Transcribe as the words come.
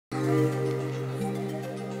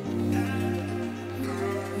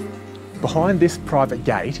Behind this private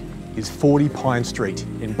gate is 40 Pine Street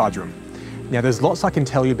in Buderim. Now there's lots I can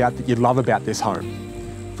tell you about that you'd love about this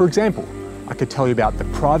home. For example, I could tell you about the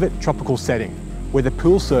private tropical setting where the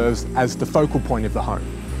pool serves as the focal point of the home.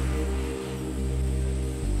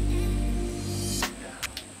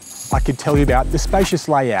 I could tell you about the spacious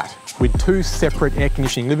layout with 2 separate air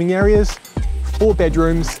conditioning living areas, 4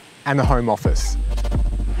 bedrooms and a home office.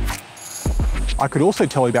 I could also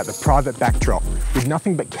tell you about the private backdrop with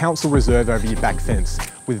nothing but council reserve over your back fence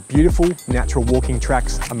with beautiful natural walking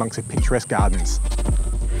tracks amongst the picturesque gardens.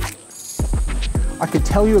 I could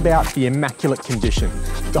tell you about the immaculate condition.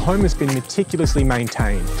 The home has been meticulously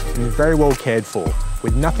maintained and very well cared for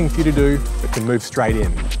with nothing for you to do but to move straight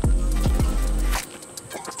in.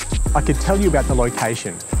 I could tell you about the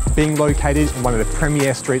location, being located in one of the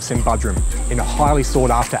premier streets in Buderim in a highly sought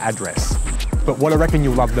after address. But what I reckon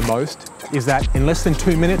you'll love the most is that in less than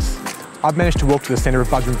 2 minutes, I've managed to walk to the centre of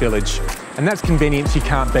Buderim Village, and that's convenience you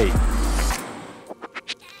can't beat.